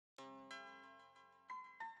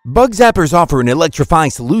Bug Zappers offer an electrifying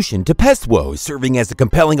solution to pest woes, serving as a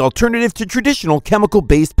compelling alternative to traditional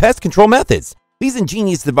chemical-based pest control methods. These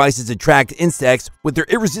ingenious devices attract insects with their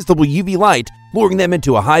irresistible UV light, luring them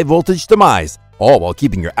into a high-voltage demise, all while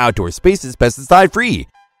keeping your outdoor spaces pesticide-free.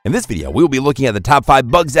 In this video, we will be looking at the top 5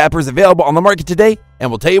 Bug Zappers available on the market today, and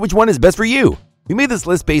we'll tell you which one is best for you. We made this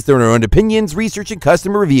list based on our own opinions, research, and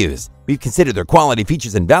customer reviews. We've considered their quality,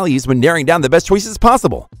 features, and values when narrowing down the best choices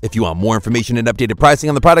possible. If you want more information and updated pricing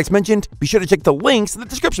on the products mentioned, be sure to check the links in the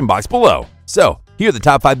description box below. So, here are the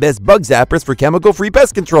top 5 best Bug Zappers for chemical-free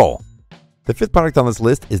pest control. The 5th product on this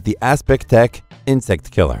list is the BLACK+DECKER Insect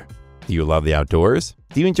Killer. Do you love the outdoors?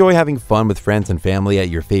 Do you enjoy having fun with friends and family at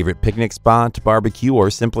your favorite picnic spot, barbecue, or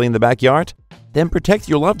simply in the backyard? Then protect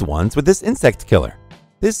your loved ones with this insect killer.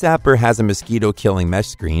 This zapper has a mosquito-killing mesh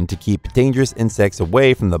screen to keep dangerous insects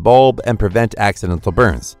away from the bulb and prevent accidental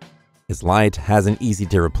burns. Its light has an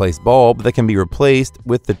easy-to-replace bulb that can be replaced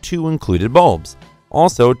with the 2 included bulbs.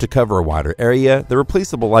 Also, to cover a wider area, the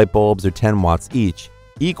replaceable light bulbs are 10 watts each,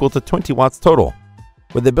 equal to 20 watts total.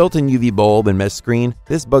 With a built-in UV bulb and mesh screen,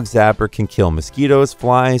 this bug zapper can kill mosquitoes,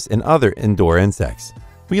 flies, and other indoor insects.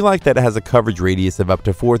 We like that it has a coverage radius of up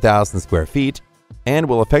to 4,000 square feet and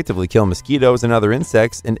will effectively kill mosquitoes and other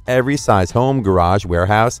insects in every size home, garage,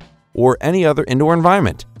 warehouse, or any other indoor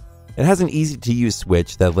environment. It has an easy-to-use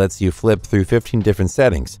switch that lets you flip through 15 different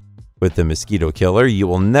settings. With the mosquito killer, you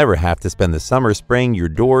will never have to spend the summer spraying your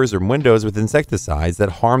doors or windows with insecticides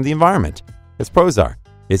that harm the environment. Its pros are: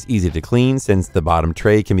 it's easy to clean since the bottom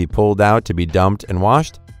tray can be pulled out to be dumped and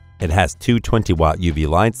washed. It has 2 20-watt UV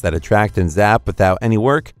lights that attract and zap without any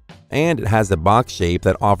work. And it has a box shape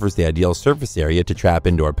that offers the ideal surface area to trap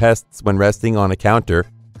indoor pests when resting on a counter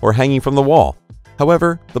or hanging from the wall.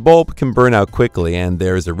 However, the bulb can burn out quickly and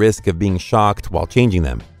there is a risk of being shocked while changing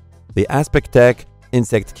them. The BLACK+DECKER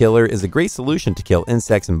Insect Killer is a great solution to kill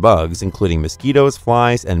insects and bugs, including mosquitoes,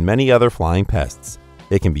 flies, and many other flying pests.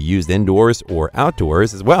 It can be used indoors or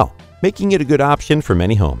outdoors as well, making it a good option for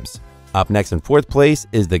many homes. Up next in 4th place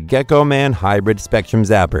is the Gecko Man Hybrid Spectrum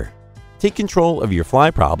Zapper. Take control of your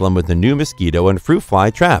fly problem with the new mosquito and fruit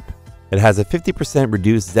fly trap. It has a 50%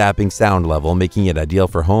 reduced zapping sound level, making it ideal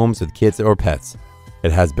for homes with kids or pets.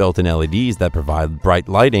 It has built-in LEDs that provide bright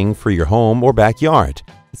lighting for your home or backyard.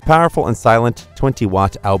 Its powerful and silent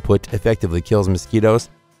 20-watt output effectively kills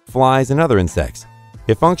mosquitoes, flies, and other insects.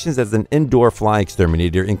 It functions as an indoor fly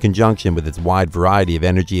exterminator in conjunction with its wide variety of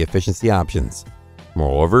energy efficiency options.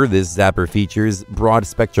 Moreover, this zapper features broad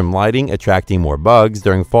spectrum lighting, attracting more bugs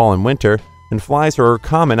during fall and winter than flies are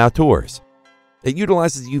common outdoors. It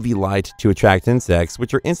utilizes UV light to attract insects,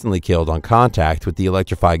 which are instantly killed on contact with the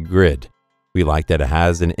electrified grid. We like that it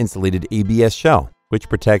has an insulated ABS shell, which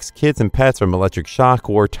protects kids and pets from electric shock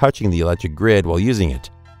or touching the electric grid while using it.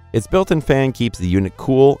 Its built-in fan keeps the unit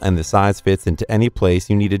cool and the size fits into any place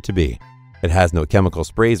you need it to be. It has no chemical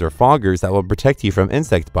sprays or foggers that will protect you from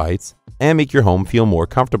insect bites and make your home feel more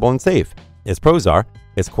comfortable and safe. Its pros are: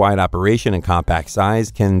 its quiet operation and compact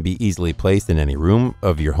size can be easily placed in any room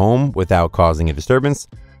of your home without causing a disturbance.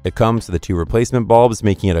 It comes with the 2 replacement bulbs,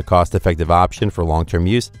 making it a cost-effective option for long-term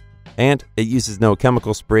use. And it uses no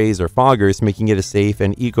chemical sprays or foggers, making it a safe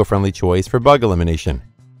and eco-friendly choice for bug elimination.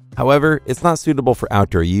 However, it's not suitable for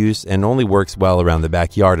outdoor use and only works well around the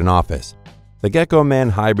backyard and office. The Gecko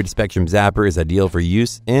Man Hybrid Spectrum Zapper is ideal for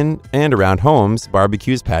use in and around homes,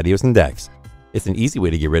 barbecues, patios, and decks. It's an easy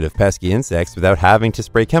way to get rid of pesky insects without having to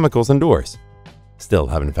spray chemicals indoors. Still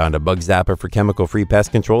haven't found a Bug Zapper for chemical-free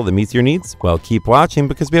pest control that meets your needs? Well, keep watching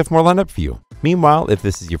because we have more lined up for you. Meanwhile, if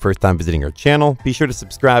this is your first time visiting our channel, be sure to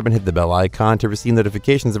subscribe and hit the bell icon to receive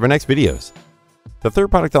notifications of our next videos. The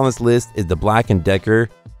 3rd product on this list is the BLACK+DECKER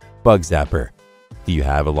Bug Zapper. Do you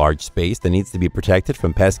have a large space that needs to be protected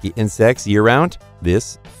from pesky insects year-round?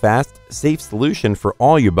 This fast, safe solution for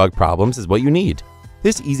all your bug problems is what you need.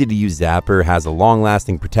 This easy-to-use zapper has a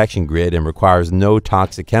long-lasting protection grid and requires no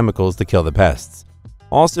toxic chemicals to kill the pests.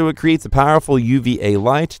 Also, it creates a powerful UVA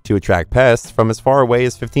light to attract pests from as far away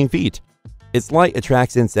as 15 feet. Its light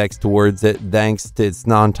attracts insects towards it thanks to its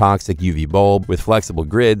non-toxic UV bulb with flexible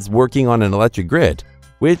grids working on an electric grid,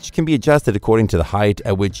 which can be adjusted according to the height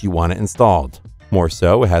at which you want it installed. More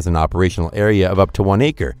so, it has an operational area of up to 1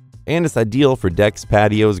 acre, and it's ideal for decks,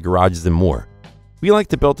 patios, garages, and more. We like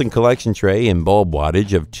the built-in collection tray and bulb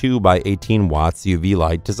wattage of 2 by 18 watts UV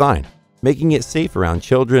light design, making it safe around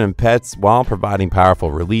children and pets while providing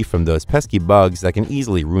powerful relief from those pesky bugs that can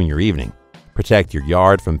easily ruin your evening. Protect your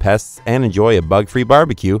yard from pests and enjoy a bug-free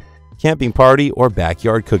barbecue, camping party, or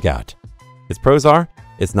backyard cookout. Its pros are: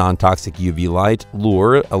 its non-toxic UV light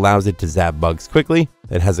lure allows it to zap bugs quickly.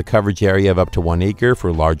 It has a coverage area of up to 1 acre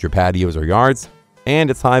for larger patios or yards. and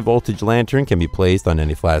its high voltage lantern can be placed on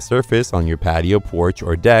any flat surface on your patio, porch,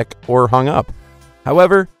 or deck, or hung up.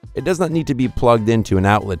 However, it does not need to be plugged into an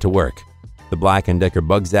outlet to work. The BLACK+DECKER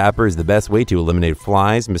Bug Zapper is the best way to eliminate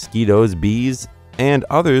flies, mosquitoes, bees, and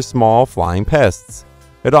other small flying pests.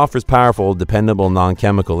 It offers powerful, dependable,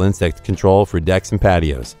 non-chemical insect control for decks and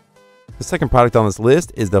patios. The second product on this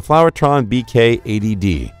list is the Flowertron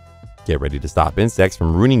BK80D. Get ready to stop insects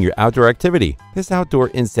from ruining your outdoor activity. This outdoor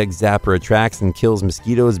insect zapper attracts and kills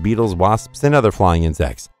mosquitoes, beetles, wasps, and other flying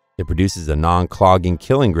insects. It produces a non-clogging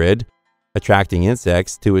killing grid, attracting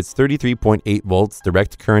insects to its 33.8 volts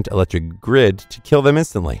direct current electric grid to kill them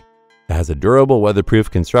instantly. It has a durable, weatherproof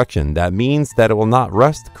construction that means that it will not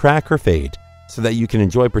rust, crack, or fade, so that you can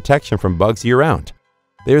enjoy protection from bugs year-round.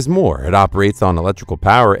 There's more. It operates on electrical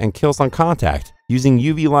power and kills on contact, using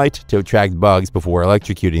UV light to attract bugs before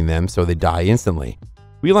electrocuting them so they die instantly.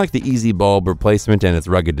 We like the easy bulb replacement and its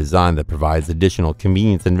rugged design that provides additional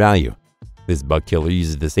convenience and value. This bug killer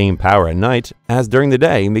uses the same power at night as during the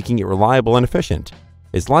day, making it reliable and efficient.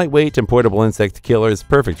 Its lightweight and portable insect killer is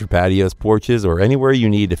perfect for patios, porches, or anywhere you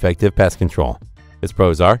need effective pest control. Its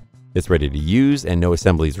pros are, it's ready to use and no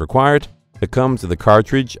assembly is required. It comes with a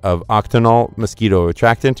cartridge of octanol mosquito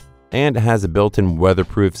attractant and has a built-in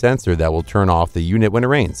weatherproof sensor that will turn off the unit when it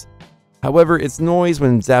rains. However, its noise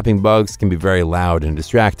when zapping bugs can be very loud and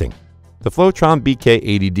distracting. The Flowertron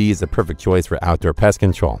BK80D is a perfect choice for outdoor pest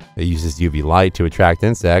control. It uses UV light to attract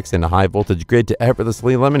insects and a high voltage grid to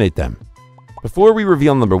effortlessly eliminate them. Before we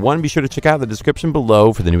reveal number 1, be sure to check out the description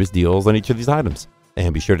below for the newest deals on each of these items.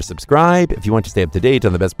 And be sure to subscribe if you want to stay up to date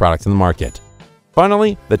on the best products in the market.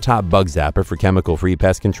 Finally, the top bug zapper for chemical-free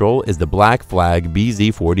pest control is the Black Flag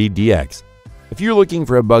BZ40DX. If you're looking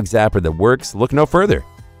for a bug zapper that works, look no further.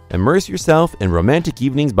 Immerse yourself in romantic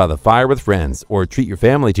evenings by the fire with friends, or treat your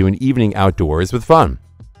family to an evening outdoors with fun.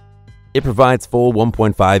 It provides full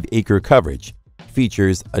 1.5-acre coverage,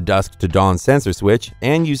 features a dusk-to-dawn sensor switch,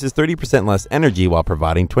 and uses 30% less energy while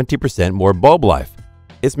providing 20% more bulb life.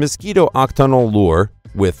 Its mosquito octanol lure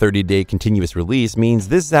with 30-day continuous release means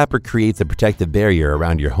this zapper creates a protective barrier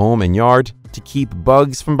around your home and yard to keep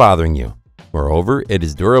bugs from bothering you. Moreover, it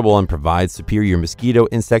is durable and provides superior mosquito,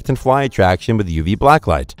 insect, and fly attraction with UV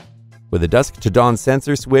blacklight. With a dusk-to-dawn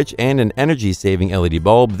sensor switch and an energy-saving LED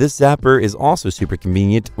bulb, this zapper is also super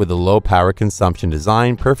convenient with a low power consumption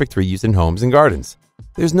design perfect for use in homes and gardens.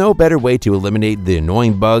 There's no better way to eliminate the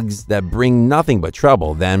annoying bugs that bring nothing but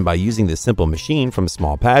trouble than by using this simple machine from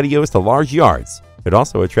small patios to large yards. It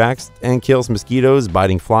also attracts and kills mosquitoes,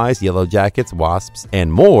 biting flies, yellow jackets, wasps,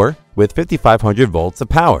 and more with 5,500 volts of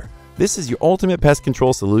power. This is your ultimate pest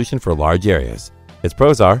control solution for large areas. Its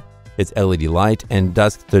pros are, its LED light and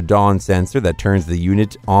dusk-to-dawn sensor that turns the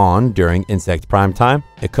unit on during insect prime time.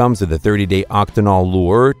 It comes with a 30-day octanol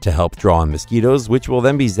lure to help draw in mosquitoes, which will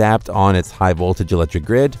then be zapped on its high-voltage electric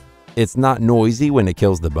grid. It's not noisy when it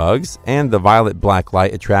kills the bugs, and the violet-black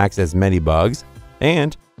light attracts as many bugs.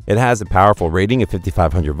 And it has a powerful rating of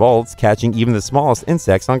 5,500 volts, catching even the smallest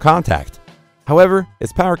insects on contact. However,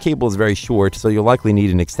 its power cable is very short, so you'll likely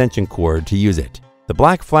need an extension cord to use it. The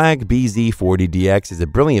Black Flag BZ40DX is a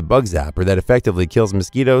brilliant bug zapper that effectively kills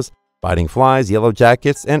mosquitoes, biting flies, yellow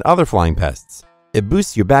jackets, and other flying pests. It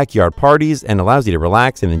boosts your backyard parties and allows you to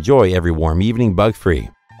relax and enjoy every warm evening bug-free.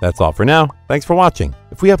 That's all for now. Thanks for watching.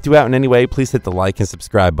 If we helped you out in any way, please hit the like and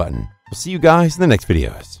subscribe button. We'll see you guys in the next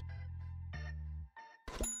videos.